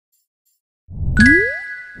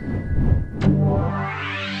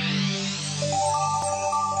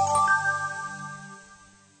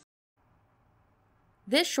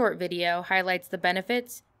This short video highlights the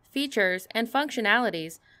benefits, features, and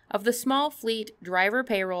functionalities of the Small Fleet Driver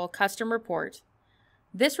Payroll Custom Report.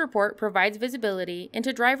 This report provides visibility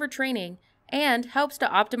into driver training and helps to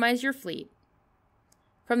optimize your fleet.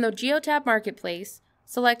 From the Geotab Marketplace,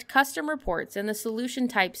 select Custom Reports in the Solution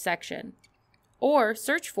Types section, or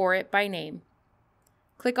search for it by name.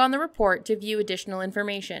 Click on the report to view additional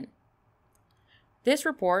information. This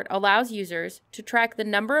report allows users to track the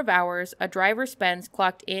number of hours a driver spends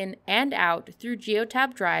clocked in and out through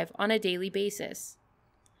Geotab Drive on a daily basis.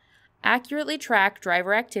 Accurately track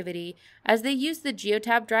driver activity as they use the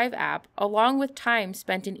Geotab Drive app along with time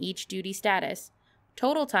spent in each duty status,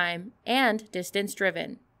 total time, and distance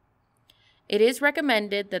driven. It is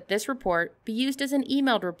recommended that this report be used as an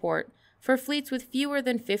emailed report for fleets with fewer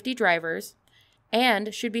than 50 drivers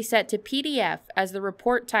and should be set to PDF as the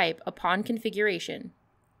report type upon configuration.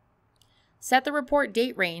 Set the report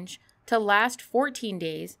date range to last 14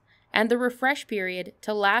 days and the refresh period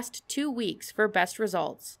to last 2 weeks for best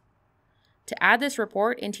results. To add this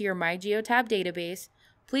report into your MyGeotab database,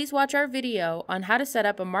 please watch our video on how to set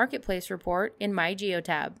up a marketplace report in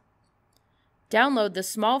MyGeotab. Download the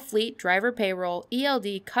Small Fleet Driver Payroll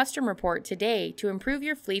ELD Custom Report today to improve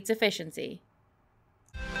your fleet's efficiency.